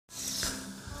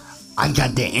I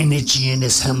got the energy in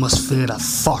this hemisphere to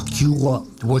fuck you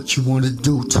up. What you wanna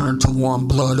do? Turn to one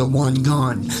blood or one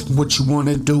gun. What you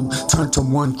wanna do? Turn to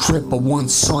one crip or one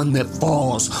sun that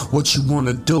falls. What you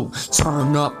wanna do?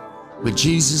 Turn up with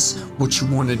Jesus. What you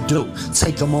wanna do?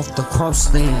 Take him off the cross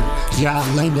then. Y'all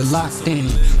landed locked in.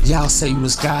 Y'all say you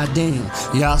was goddamn.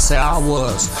 Y'all say I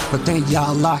was. But then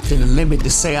y'all locked in a limit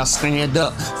to say I stand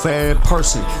up for every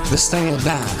person to stand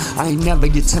down. I ain't never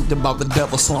get tempted by the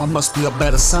devil, so I must be a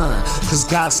better son. Cause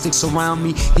God sticks around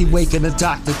me. He waking the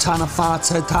doctor trying to find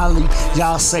totality.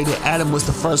 Y'all say that Adam was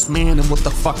the first man, and what the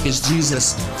fuck is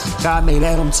Jesus? God made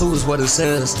Adam too is what it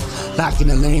says. Locked in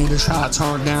the land to try to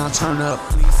turn down, turn up.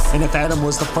 And if Adam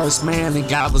was the first man and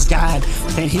God was God,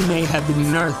 then he made heaven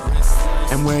and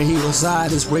earth. And where he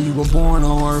reside is where you were born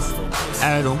on earth,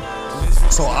 Adam.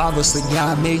 So obviously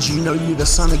God made you, you know you're the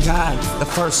son of God, the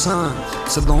first son.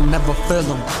 So don't never feel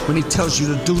him when he tells you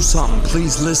to do something.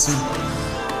 Please listen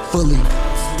fully.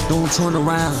 Don't turn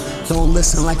around. Don't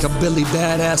listen like a Billy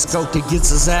badass goat that gets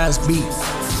his ass beat.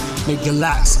 Make it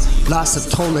lots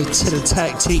of toilet to the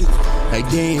tack teeth. Like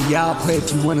damn, y'all play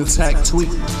if you want to tack tweak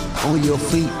on your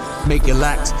feet. Make it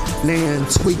lax, land,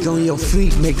 tweak on your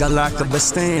feet. Make a lock of a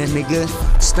stand, nigga.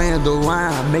 Stand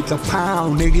around, make a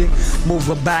pound, nigga. Move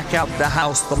her back out the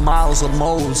house, the miles of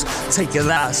moles. Take it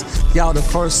last. Y'all the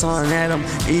first son, Adam.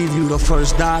 Eve, you the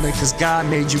first daughter, cause God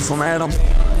made you from Adam.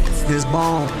 His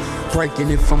bone,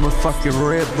 breaking it from a fucking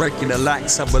rib, breaking the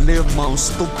likes of a live bone,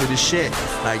 stupid as shit.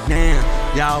 Like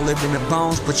damn, y'all live in the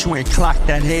bones, but you ain't clocked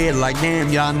that head. Like damn,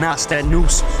 y'all notch that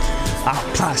noose. I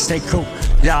apply, stay cool.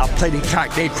 Y'all play the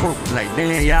cock, they crew. Like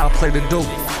damn, y'all play the dope.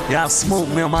 Y'all smoke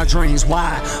me on my dreams.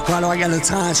 Why? Why do I gotta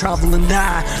time travel and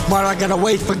die? Why do I gotta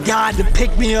wait for God to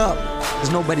pick me up?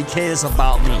 Cause nobody cares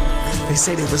about me. They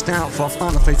say they was down for a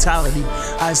final fatality.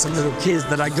 I had some little kids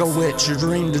that I go with, you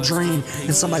dream the dream,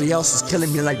 and somebody else is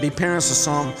killing me like their parents or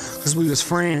something, cause we was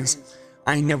friends.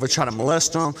 I ain't never try to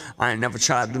molest them. I ain't never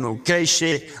try to do no gay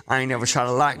shit. I ain't never try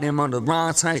to lock them under the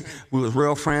wrong tank. We was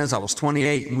real friends. I was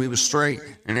 28 and we was straight.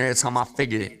 And every time I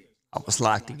figured it, I was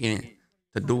locked again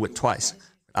to do it twice.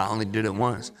 I only did it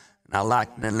once. And I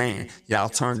locked in the land. Y'all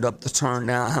turned up to turn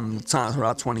down. How many times were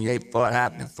I 28 before it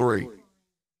happened? 3.